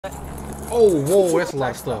Oh, whoa, that's a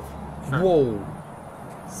lot of stuff. Sure. Whoa.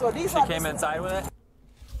 So these She came inside with it?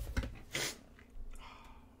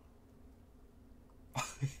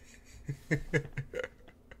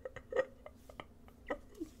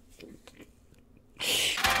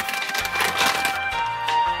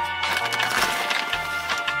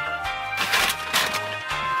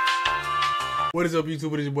 What is up,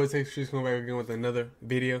 YouTube? It is your boy TexasChris coming back again with another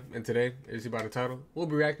video. And today, as you by the title, we'll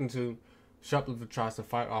be reacting to Shoplifter tries to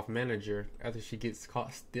fight off manager after she gets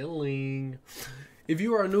caught stealing. If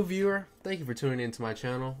you are a new viewer, thank you for tuning into my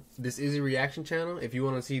channel. This is a reaction channel. If you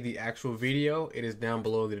want to see the actual video, it is down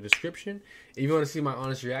below in the description. If you want to see my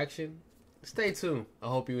honest reaction, stay tuned. I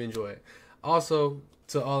hope you enjoy it. Also,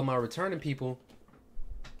 to all of my returning people,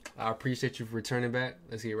 I appreciate you for returning back.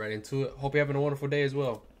 Let's get right into it. Hope you're having a wonderful day as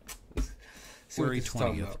well. February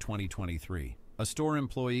 20th, 2023. A store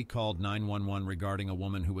employee called 911 regarding a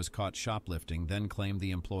woman who was caught shoplifting, then claimed the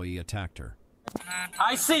employee attacked her.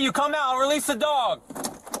 I see you. Come out. I'll release the dog.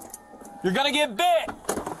 You're gonna get bit.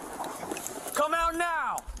 Come out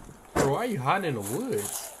now. Bro, why are you hiding in the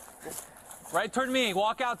woods? Right toward me.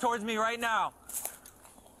 Walk out towards me right now.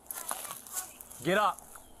 Get up.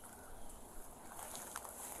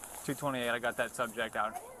 228. I got that subject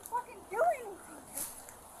out. I didn't fucking do anything.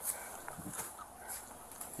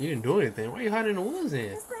 You didn't do anything. Why are you hiding in the woods then?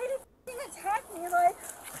 This lady fucking attacked me, like.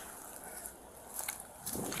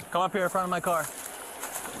 Come up here in front of my car.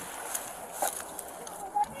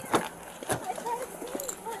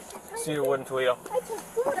 See your wooden Toledo. I took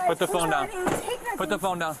food. Put the phone down. Put the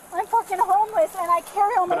phone down. I'm fucking homeless and I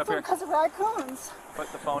carry all my food because of raccoons.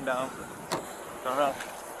 Put the phone down. Turn around.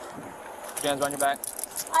 Put your hands behind your back.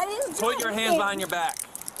 I didn't do Put your hands behind your back.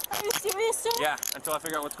 Are you serious, sir? Yeah, until I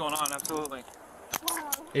figure out what's going on. Absolutely.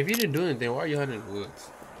 Wow. If you didn't do anything, why are you hiding in the woods?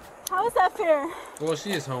 How is that fair? Well,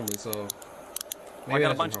 she is homeless, so... I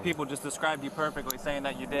got a bunch of people just described you perfectly, saying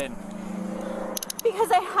that you did.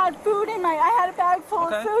 Because I had food in I had a bag full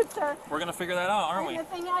of food, sir. We're gonna figure that out, aren't we? And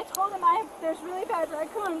the thing I told him, there's really bad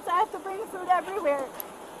raccoons. I have to bring food everywhere.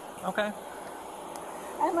 Okay.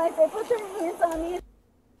 And like they put their hands on me.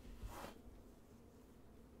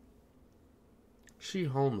 She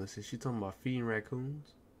homeless. Is she talking about feeding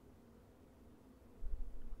raccoons?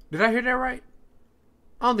 Did I hear that right?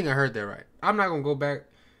 I don't think I heard that right. I'm not gonna go back.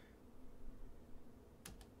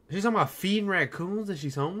 She's talking about feeding raccoons and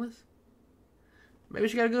she's homeless? Maybe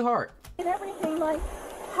she got a good heart. And everything, like,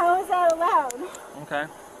 how is that allowed? Okay.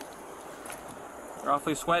 You're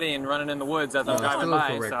awfully sweaty and running in the woods as I'm driving by.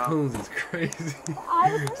 Stealing for raccoons is crazy.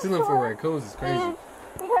 Stealing for raccoons is crazy. And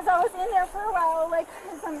because I was in there for a while, like,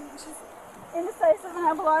 because I'm just indecisive and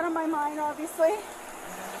have a lot on my mind, obviously.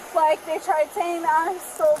 Like, they tried saying that I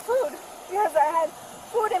stole food because I had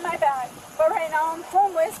food in my bag. But right now I'm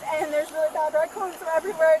homeless and there's really bad raccoons, so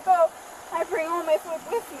everywhere I go, I bring all my food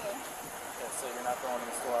with me. Yeah, so you're not going to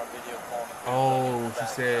the store on video phone. Oh, she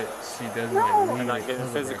said she doesn't No. You're not getting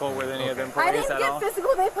physical with any of them I employees didn't at all? get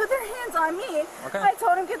physical, they put their hands on me. Okay. I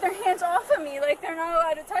told them get their hands off of me, like they're not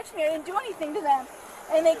allowed to touch me. I didn't do anything to them.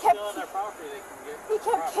 And they kept, on their property, they can get he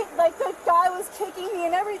kept like the guy was kicking me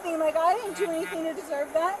and everything, like I didn't do anything to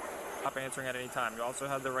deserve that. Stop answering at any time. You also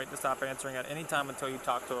have the right to stop answering at any time until you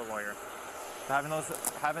talk to a lawyer.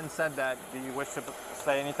 Having said that, do you wish to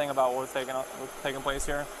say anything about what's taking place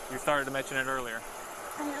here? You started to mention it earlier.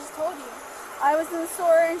 I just told you. I was in the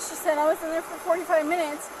store and she said I was in there for 45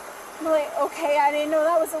 minutes. I'm like, okay, I didn't know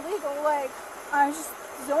that was illegal. Like, I was just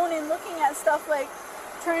zoning, looking at stuff, like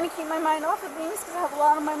trying to keep my mind off of things because I have a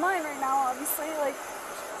lot on my mind right now, obviously. Like,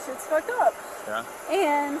 shit's fucked up. Yeah.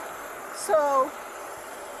 And so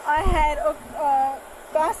I had a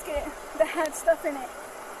basket that had stuff in it.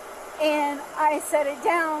 And I set it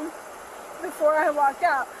down before I walked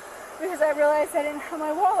out because I realized I didn't have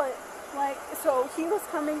my wallet. Like, so he was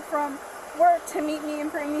coming from work to meet me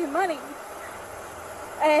and bring me money.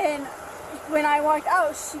 And when I walked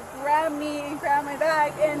out, she grabbed me and grabbed my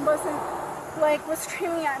bag and was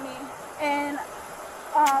screaming at me. And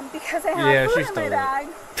because I have food in my bag,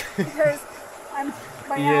 because I'm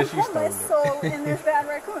right now homeless, so and there's bad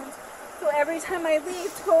raccoons. So every time I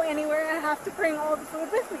leave to go anywhere, I have to bring all the food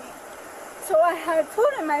with me. So I had food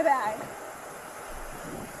in my bag.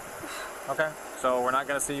 Okay, so we're not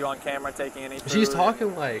going to see you on camera taking any food. She's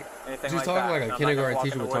talking like a kindergarten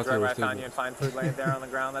teacher would talk to her students. You and find food laying there on the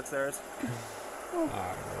ground that's theirs?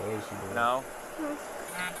 No?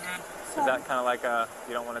 Is that kind of like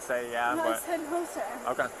you don't want to say yeah, no, but... I said no, sir.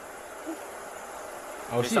 Okay.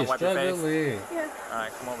 Oh, she is struggling. Yeah.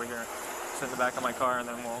 Alright, come over here. Sit in the back of my car and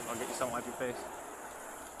then I'll get you something to wipe your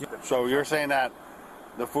face. So you're saying that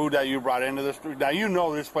the food that you brought into the street, now you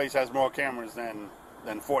know this place has more cameras than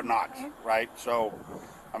than Fort Knox, right? So,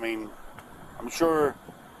 I mean, I'm sure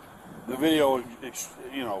the video,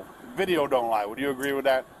 video don't lie. Would you agree with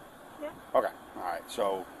that? Yeah. Okay. All right.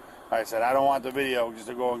 So, like I said, I don't want the video just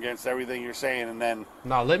to go against everything you're saying, and then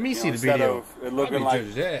No, let me see the instead video. of it looking like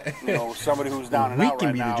somebody who's down and We out can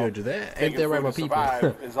right be the now, judge of that. taking Ain't that right, food my to people?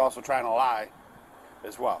 survive is also trying to lie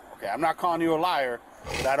as well. Okay, I'm not calling you a liar,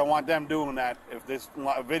 but I don't want them doing that if this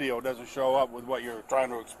video doesn't show up with what you're trying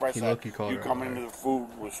to express. That you come into the food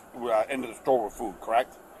into the store with food,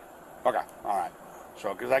 correct? Okay, all right.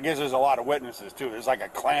 So, because I guess there's a lot of witnesses too. There's like a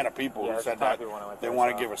clan of people who said that they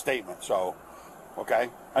want to give a statement. So, okay.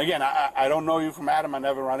 Again, I don't know you from Adam. I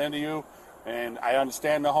never run into you, and I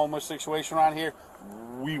understand the homeless situation around here.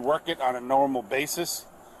 We work it on a normal basis.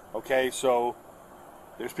 Okay, so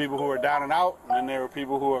there's people who are down and out, and then there are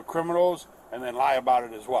people who are criminals and then lie about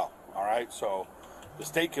it as well. All right, so the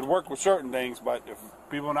state can work with certain things, but if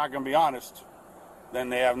people are not going to be honest, then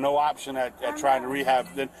they have no option at trying to rehab.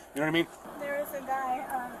 Then you know what I mean? There was a guy,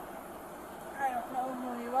 I don't know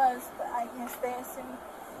who he was, but I guess they assumed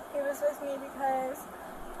he was with me because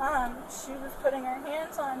she was putting her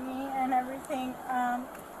hands on me and everything.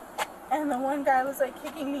 And the one guy was like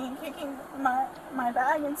kicking me and kicking my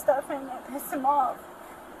bag and stuff, and it pissed him off.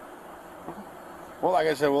 Well, like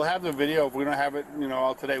I said, we'll have the video. If we don't have it,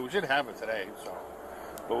 all today, we should have it today. So,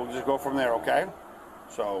 but we'll just go from there, okay?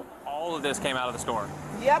 So all of this came out of the store.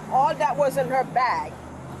 Yep, all that was in her bag.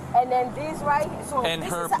 And then these right here. So and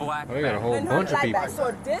this her is black bag. Got a whole and bunch her of people. Bag.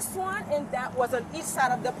 So this one and that was on each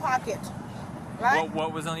side of the pocket. Right?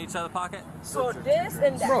 What was on each side of the pocket? So this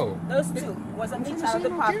and that. Bro. Those two was on each side of the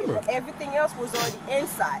pocket. But everything else was on the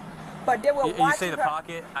inside. But they were watching You say the her,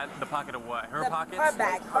 pocket? The pocket of what? Her pockets? Her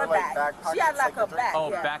bag. Her bag. She had like a bag. Oh,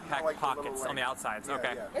 yeah. backpack pockets on the outsides.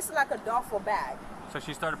 Okay. It's like a duffel bag. So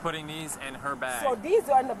she started putting these in her bag. So these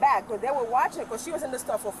are in the bag because they were watching because she was in the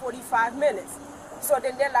store for 45 minutes. So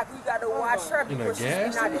then they're like, we got to watch her because she's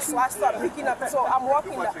been out there. So I start picking up. So I'm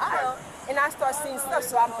walking the aisle and I start seeing stuff.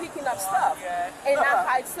 So I'm picking up stuff. And I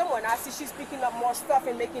hide someone. I see she's picking up more stuff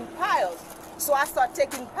and making piles. So I start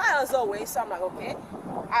taking piles away. So I'm like, okay.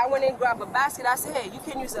 I went and grabbed a basket. I said, hey, you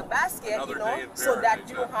can use a basket, so that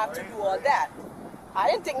you don't have to do all that. I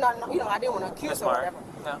didn't think nothing, I didn't want to accuse her or whatever.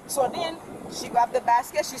 No. So then she grabbed the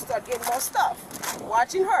basket. She started getting more stuff,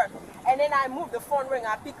 watching her. And then I moved the phone ring.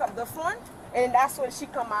 I pick up the phone. And that's when she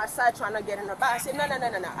come outside trying to get in her bag. I said, no.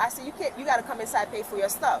 I said, you got to come inside, pay for your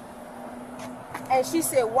stuff. And she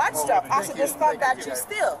said, what stuff? I said, the stuff that you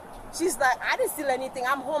steal. She's like, I didn't steal anything.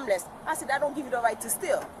 I'm homeless. I said, I don't give you the right to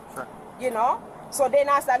steal. Sure. So then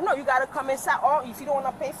I was like, no, you got to come inside. Or if you don't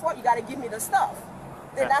want to pay for it, you got to give me the stuff.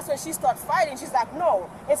 Then that's when she started fighting. She's like, no,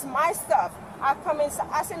 it's my stuff. I come inside.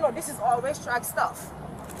 I said, no, this is all racetrack stuff.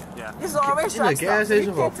 Yeah. This is all racetrack stuff. In the gas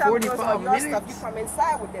station for 45 minutes? Stuff, you come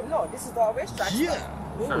inside with them. No, this is all racetrack stuff. Yeah.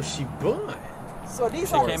 What was she buying? So these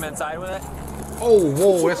She came inside with it? Oh,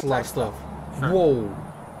 whoa, that's a lot of stuff. Sure. Whoa.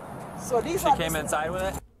 So these She came inside with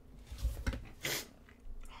it?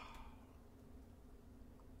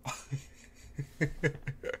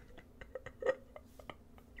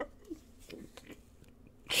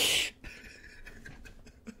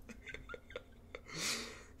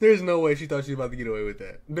 There's no way she thought she was about to get away with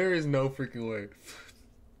that. There is no freaking way.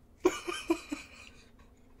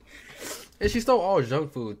 And she stole all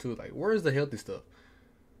junk food too. Like, where's the healthy stuff?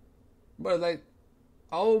 But like,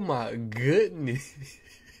 oh my goodness.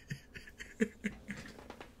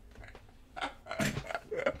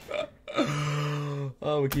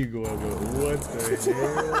 I'm gonna keep going, bro. What the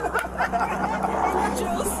hell?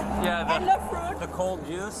 juice. Yeah, and the fruit. the cold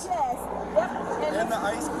juice. Yes. Yep. And the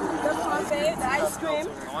ice cream. The parfait, the ice cream.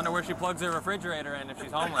 I wonder where she plugs her refrigerator in if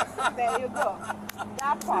she's homeless. There you go.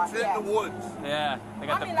 That part, It's in the woods. Yeah, they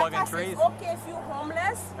got the like plug-in I said, trees. it's okay if you're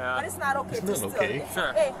homeless, but it's not okay to steal. Okay.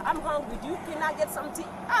 Sure. Hey, I'm hungry. You cannot get some tea?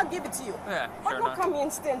 I'll give it to you. Yeah, But sure don't enough. come here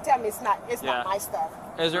and still tell me it's not my stuff.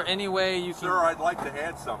 Is there any way you can... Sir, I'd like to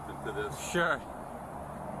add something to this. Sure.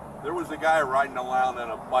 There was a guy riding around on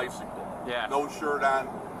a bicycle. Yeah. No shirt on,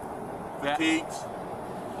 Yeah. fatigues,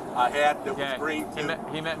 a hat that Yeah, was green he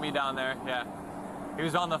too. met me down there, yeah. He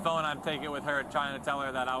was on the phone, I'm taking it with her, trying to tell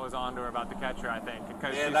her that I was on to her about to catch her, I think.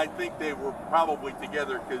 And I think they were probably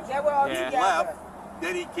together because They were all Yeah. he together. left.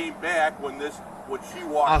 Then he came back when she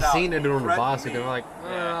walked out. I've seen it He on the threatened bicycle. me. I'm like,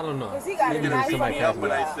 I don't know. 'Cause he got Maybe a there's knife somebody on him. passing But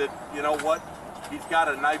by. I said, you know what? He's got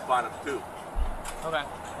a knife on him too. Okay,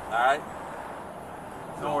 All right.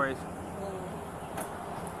 no worries.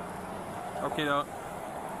 Okay, though.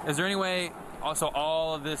 Is there any way Also,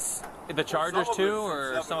 all of this, the chargers too,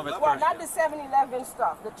 or some of it's well, not the 7-Eleven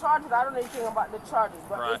stuff. The chargers, I don't know anything about the chargers,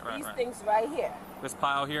 but these things right here. This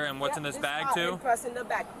pile here, and what's in this bag too? Plus in the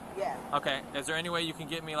bag, yeah. Okay. Is there any way you can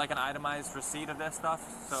get me like an itemized receipt of this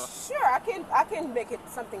stuff? So. Sure, I can make it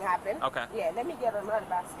something happen. Okay. Yeah, let me get another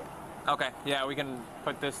basket. Okay. Yeah, we can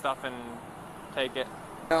put this stuff and take it.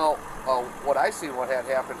 Now, what I seen what had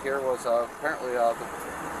happened here was apparently the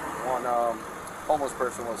one homeless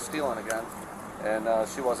person was stealing again, and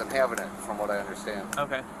she wasn't having it, from what I understand.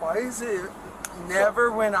 Okay. Why is it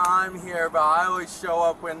never when I'm here, but I always show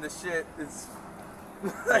up when the shit is...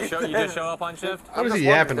 You just show up on shift? What is he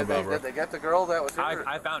yapping about, bro? Did they get the girl that was here?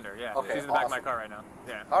 I found her, yeah. Okay, she's in the back of my car right now.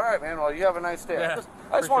 Yeah. All right, man. Well, you have a nice day. Yeah,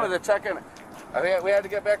 I just wanted to check in. We had to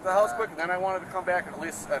get back to the house quick, and then I wanted to come back and at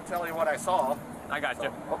least tell you what I saw. I got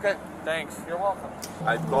you. Okay. Thanks. You're welcome.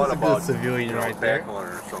 I thought That's a about good civilian right there.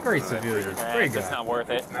 or something. Great civilian. Great guy. It's not worth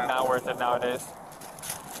it. Not worth it nowadays.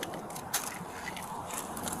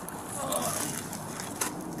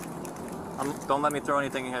 Don't let me throw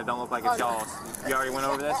anything in here. Don't look like it's y'all's. You already went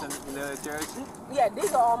over this and the chairs? Yeah,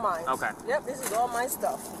 these are all mine. Okay. Yep, this is all my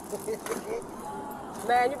stuff.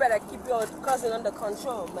 Man, you better keep your cousin under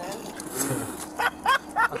control, man.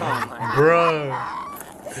 Bruh.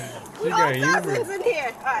 We got cousins in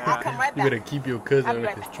here. All right, I'll come right back. You better keep your cousin under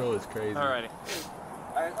control. It's crazy. Alrighty.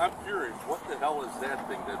 I'm curious, what the hell is that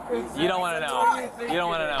thing that... You don't want to know. You don't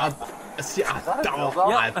want to know. I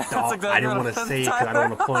didn't want to say it because I don't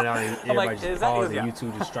want to point it out and everybody just pause and yeah.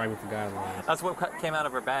 YouTube just strike me for guidelines. That's what came out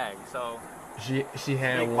of her bag, so... She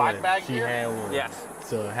had one. She had one. Yes.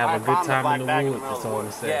 So have a good time in the woods, that's all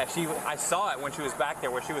I'm saying. Yeah, I saw it when she was back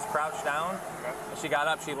there, where she was crouched down. And she got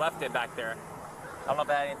up, she left it back there. I don't know if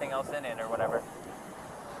it had anything else in it or whatever.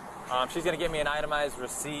 She's going to give me an itemized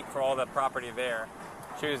receipt for all the property there.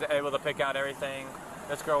 She was able to pick out everything.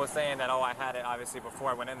 This girl was saying that, oh, I had it obviously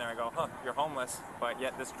before I went in there. I go, huh, you're homeless, but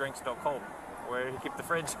yet this drink's still cold. Where do you keep the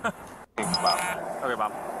fridge? Thanks, Bob. Okay,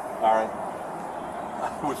 Bob. All right.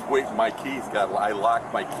 I was waiting, my keys I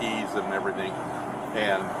locked my keys and everything,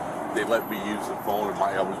 and they let me use the phone, and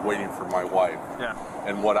I was waiting for my wife. Yeah.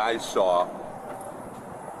 And what I saw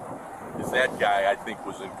is that guy, I think,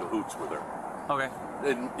 was in cahoots with her. Okay.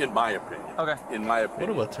 In my opinion. Okay. In my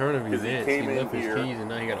opinion. What of a turn of events. He left his keys and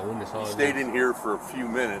now he got to witness all He of stayed this. in here for a few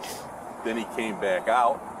minutes, then he came back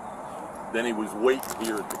out, then he was waiting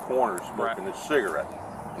here at the corner smoking a cigarette,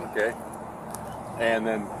 okay? And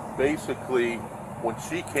then basically, when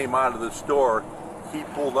she came out of the store, he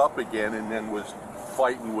pulled up again and then was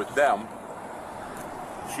fighting with them.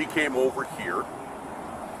 She came over here,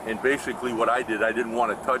 and basically what I did, I didn't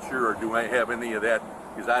want to touch her or do I have any of that,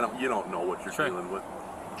 because you don't know what you're dealing with.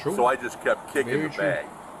 True. So I just kept kicking the bag.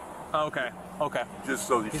 Okay. Okay. Just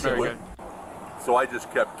so that she would. So I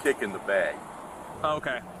just kept kicking the bag.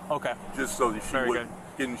 Okay. Okay. Just so that she would.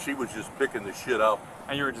 And she was just picking the shit up.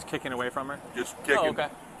 And you were just kicking away from her? Just kicking,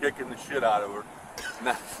 kicking the shit out of her.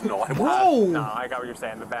 No, I wasn't. No, I got what you're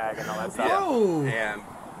saying. The bag and all that stuff. Yeah. And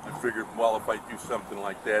I figured, well, if I do something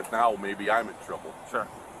like that now, maybe I'm in trouble. Sure.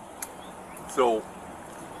 So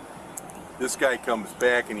this guy comes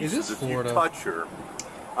back and he says, if you touch her,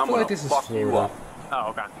 I'm going to fuck you up.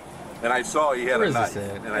 Oh, okay. And I saw he had a knife.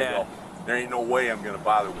 And I go, there ain't no way I'm going to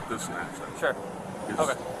bother with this nonsense. Sure.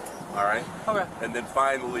 Okay. All right? Okay. And then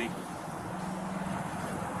finally,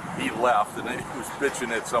 he left, and then he was bitching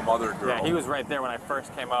at some other girl. Yeah, he was right there when I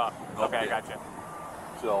first came up. Okay, I got you.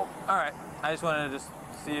 So. All right. I just wanted to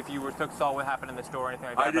see if you saw what happened in the store or anything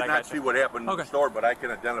like that. I did not see what happened in the store, but I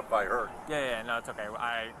can identify her. Yeah, no, it's okay.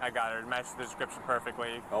 I got her. It matched the description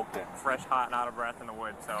perfectly. Okay. Fresh, hot, and out of breath in the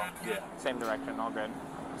woods, so same direction, all good.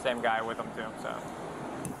 Same guy with him too, so.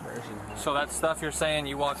 So that stuff you're saying,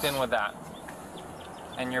 you walked in with that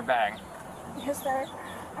in your bag? Yes, sir.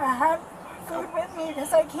 I have food with me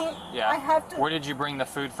because I can't. Yeah. I have to. Where did you bring the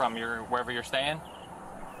food from? Wherever you're staying?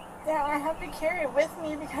 Yeah, I have to carry it with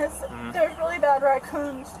me because there's really bad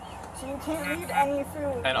raccoons, so you can't leave any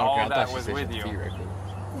food. And all of that was with you?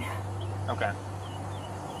 Yeah. Okay.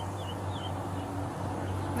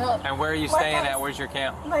 No, and where are you staying at? Where's your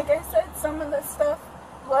camp? Like I said, some of the stuff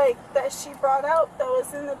that she brought out that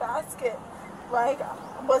was in the basket,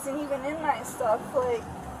 wasn't even in my stuff.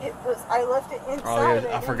 It was, I left it inside. Oh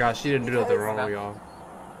yeah, I forgot she didn't do nothing wrong, y'all.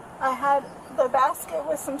 I had the basket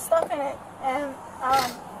with some stuff in it, and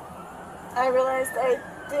I realized I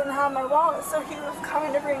didn't have my wallet, so he was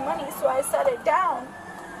coming to bring money, so I set it down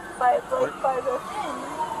by the thing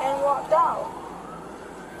and walked out.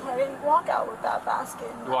 I didn't walk out with that basket.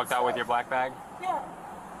 You walked out with your black bag? Yeah.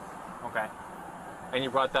 Okay. And you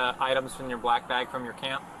brought the items from your black bag from your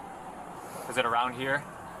camp? Is it around here?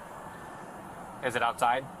 Is it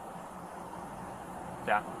outside?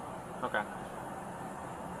 Yeah. Okay.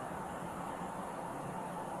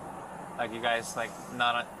 Like you guys like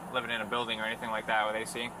not living in a building or anything like that with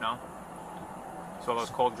AC? No? So those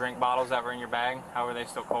cold drink bottles that were in your bag, how were they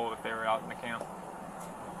still cold if they were out in the camp?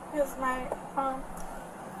 Because my, ow.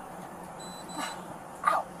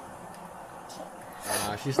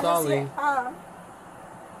 She's stalling.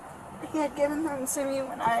 He had given them to me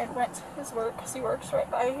when I went to his work, because he works right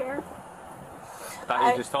by here. I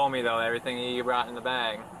thought you just told me, though, everything you brought in the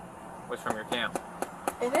bag was from your camp.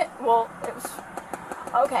 Well, it was,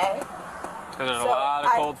 okay. Because there's a lot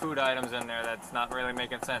of cold food items in there that's not really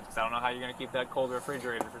making sense. Because I don't know how you're going to keep that cold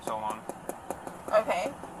refrigerated for so long.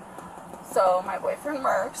 Okay. So my boyfriend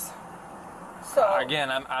works. So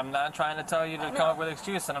again, I'm not trying to tell you to come up with an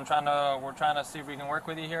excuse, and we're trying to see if we can work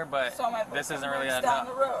with you here, but so my this isn't really down enough.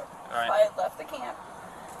 The road. Right. So I had left the camp.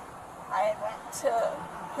 I went to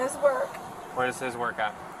his work. Where's his work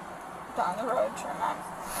at? Down the road, Sherman.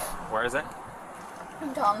 Where is it?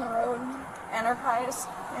 Down the road, Enterprise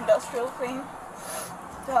Industrial Clean.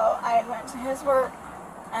 So I went to his work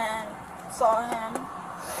and saw him,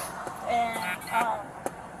 and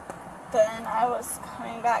then I was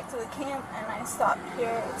coming back to the camp, and I stopped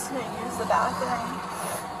here to use the bathroom,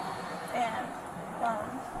 and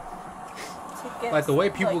to get like the way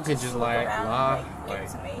people can just lie, like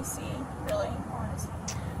some AC, really, honestly.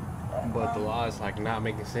 But the law is like not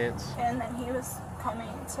making sense. And then he was coming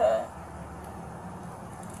to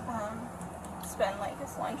spend like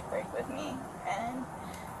his lunch break with me, and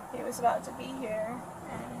he was about to be here,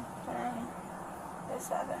 and then this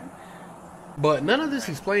happened. But none of this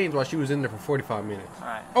explains why she was in there for 45 minutes.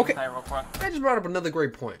 Alright, okay. Real quick. I just brought up another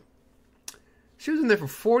great point. She was in there for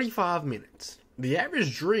 45 minutes. The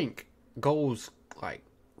average drink goes like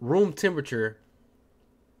room temperature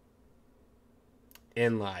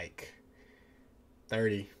in like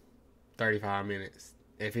 35 minutes.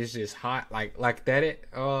 If it's just hot like that,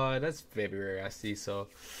 that's February, I see. So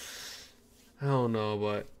I don't know,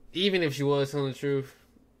 but even if she was telling the truth,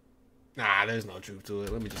 nah, there's no truth to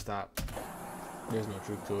it. Let me just stop. There's no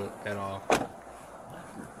truth to it at all.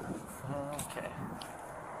 Okay.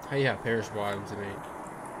 How you have perishable items today?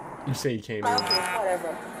 You say you came in. Okay,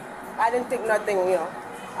 whatever. I didn't think nothing, you know.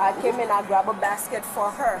 I came in, I grabbed a basket for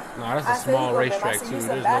her. No, that's a small racetrack too. There's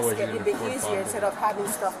no way it'd be easier instead of having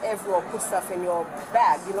stuff everywhere, put stuff in your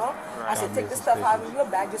bag, you know? I said, take the stuff out of your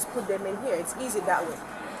bag, just put them in here. It's easy that way.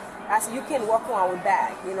 I said, you can walk around with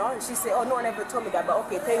bag, you know? And she said, oh, no one ever told me that, but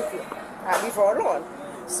okay, thank you. I leave her alone.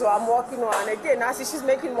 So I'm walking around again. I see she's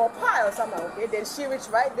making more piles. I'm like, okay. Then she reached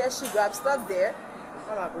right there. She grabbed stuff there.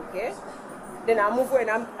 I'm like, okay. Then I move away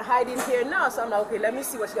and I'm hiding here now. So I'm like, okay, let me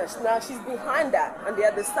see what she does. Now she's behind that on the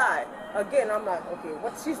other side. Again, I'm like, okay,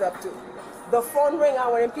 what she's up to? The phone ring. I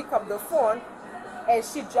went and pick up the phone, and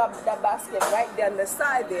she dropped that basket right there on the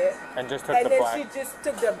side there. And just took the bag. And then she just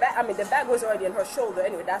took the bag. I mean, the bag was already on her shoulder.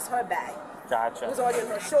 Anyway, that's her bag. Gotcha. It was already on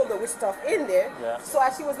her shoulder with stuff in there. Yeah. So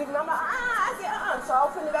as she was leaving, I'm like, I said, So I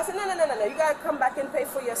opened it. I said, no. You got to come back and pay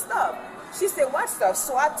for your stuff. She said, what stuff?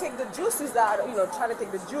 So I take the juices out, you know, trying to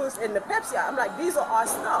take the juice and the Pepsi out. I'm like, these are our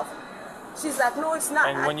stuff. She's like, no, it's not.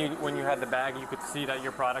 And when you had the bag, you could see that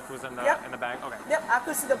your product was in the in the bag? Okay. Yep, I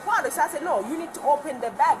could see the product. So I said, no, you need to open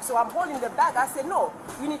the bag. So I'm holding the bag. I said, no,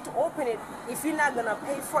 you need to open it. If you're not going to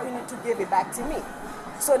pay for it, you need to give it back to me.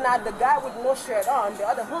 So now the guy with no shirt on, the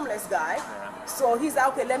other homeless guy, so he's like,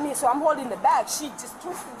 okay, let me, so I'm holding the bag. She just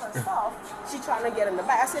twisting her stuff. She trying to get in the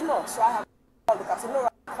bag. I said, no. So I have to call the cops. I said, no,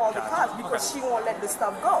 I call the cops because she won't let the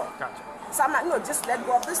stuff go. Gotcha. So I'm like, no, just let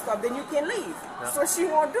go of the stuff, then you can leave. So she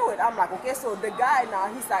won't do it. I'm like, okay. So the guy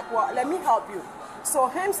now, he's like, well, let me help you. So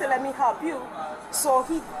him said, let me help you. So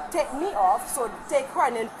he take me off, so take her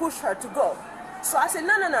and then push her to go. So I said,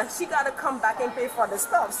 no, she got to come back and pay for the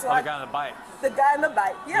stuff. So the guy on the bike. The guy on the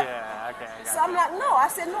bike, Yeah, okay. So I'm like, no. I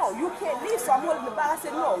said, no, you can't leave. So I'm holding the bag. I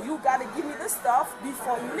said, no, you got to give me the stuff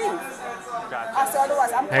before you leave. Gotcha. I said,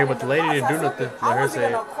 otherwise, I'm Hey, but the lady didn't do nothing. I wasn't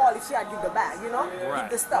going to call if she had give the bag, you know? Right.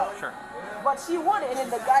 Give the stuff. Sure. But she wanted it,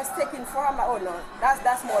 and the guy's taking for her. I'm like, oh no, that's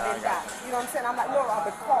more than that. You know what I'm saying? I'm like, no,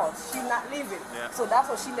 Robert called. She's not leaving. Yeah. So that's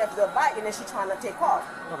why she left the bag, and then she trying to take off.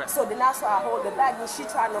 Okay. So then that's why I hold the bag, and she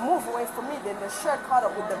trying to move away from me. Then the shirt caught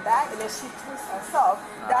up with the bag, and then she twists herself.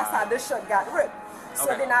 That's how the shirt got ripped.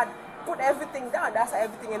 So then I put everything down. That's how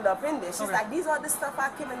everything ended up in there. She's like, these are the stuff I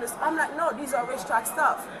came in this. I'm like, no, these are racetrack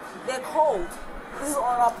stuff. They're cold. This is all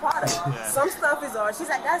our product. Some stuff is on. She's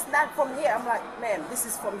like, that's not from here. I'm like, ma'am, this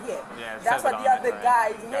is from here. Yeah, that's what the other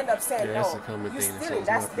guy end up saying. Yeah, that's a common you thing. stealing.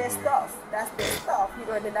 That's their stuff. That's their stuff. You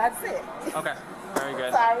know, and then that's it. Okay, very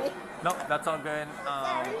good. Sorry. No, that's all good.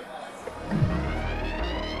 Sorry.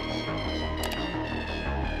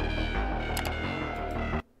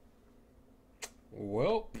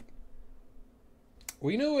 Well,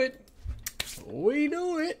 we knew it. We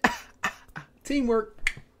knew it.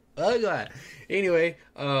 Teamwork. Oh God. Anyway,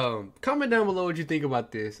 comment down below what you think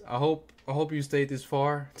about this. I hope you stayed this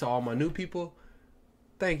far. To all my new people,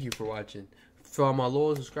 thank you for watching. For all my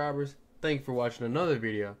loyal subscribers, thank you for watching another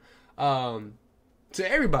video. To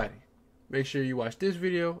everybody, make sure you watch this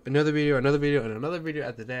video, another video, and another video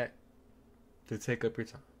after that to take up your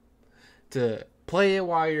time. To play it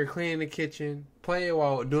while you're cleaning the kitchen, play it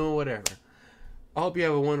while doing whatever. I hope you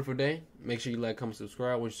have a wonderful day. Make sure you like, comment,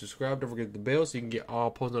 subscribe. Once you subscribe, don't forget the bell so you can get all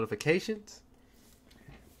post notifications.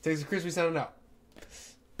 TexasChris, we signing out.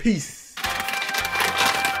 Peace.